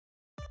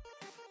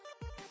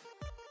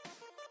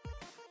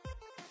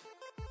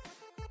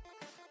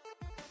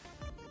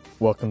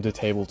Welcome to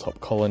Tabletop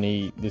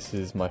Colony. This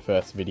is my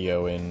first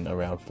video in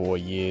around 4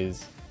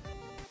 years.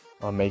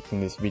 I'm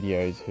making this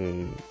video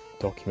to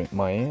document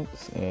my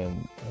ants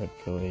and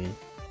hopefully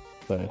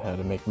learn how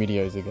to make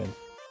videos again.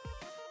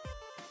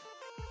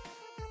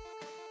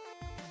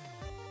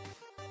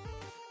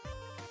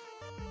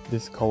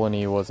 This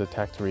colony was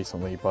attacked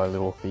recently by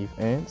little thief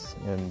ants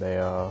and they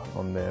are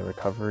on their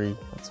recovery.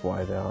 That's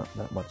why there aren't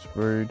that much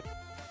brood.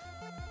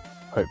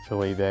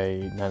 Hopefully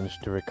they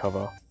managed to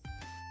recover.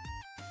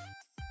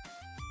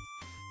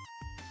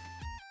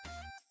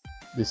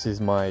 This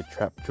is my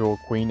trapjaw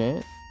queen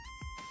ant.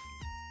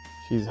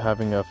 She's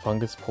having a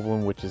fungus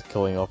problem which is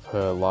killing off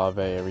her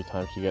larvae every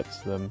time she gets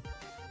to them.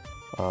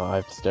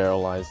 I've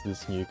sterilized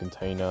this new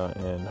container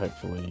and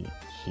hopefully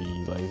she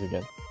lays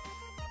again.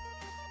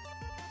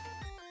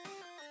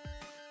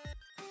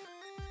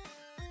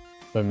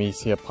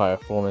 Myrmecia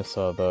pyriformis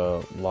are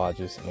the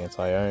largest ants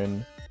I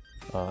own.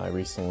 I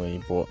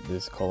recently bought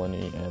this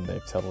colony and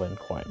they've settled in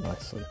quite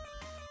nicely.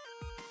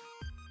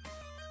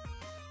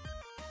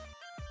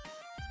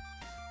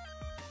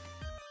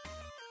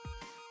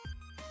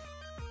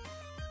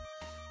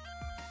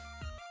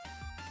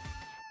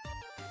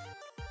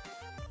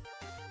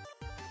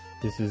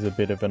 This is a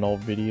bit of an old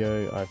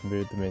video. I've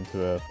moved them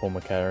into a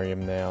formicarium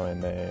now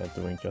and they're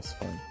doing just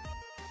fine.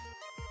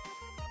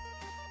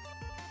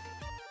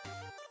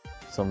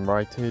 Some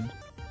rhytid.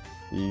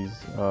 These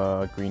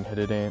are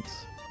green-headed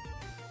ants.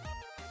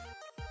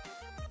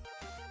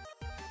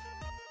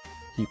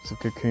 Heaps of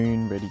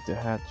cocoon ready to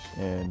hatch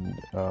and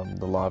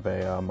the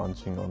larvae are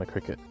munching on a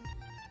cricket.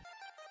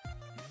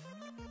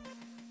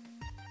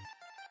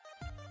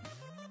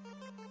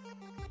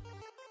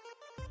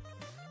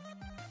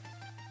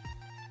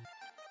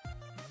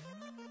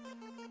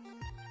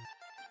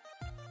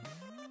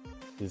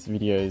 This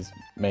video is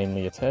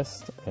mainly a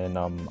test and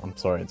I'm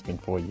sorry it's been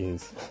 4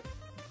 years.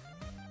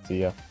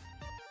 See ya.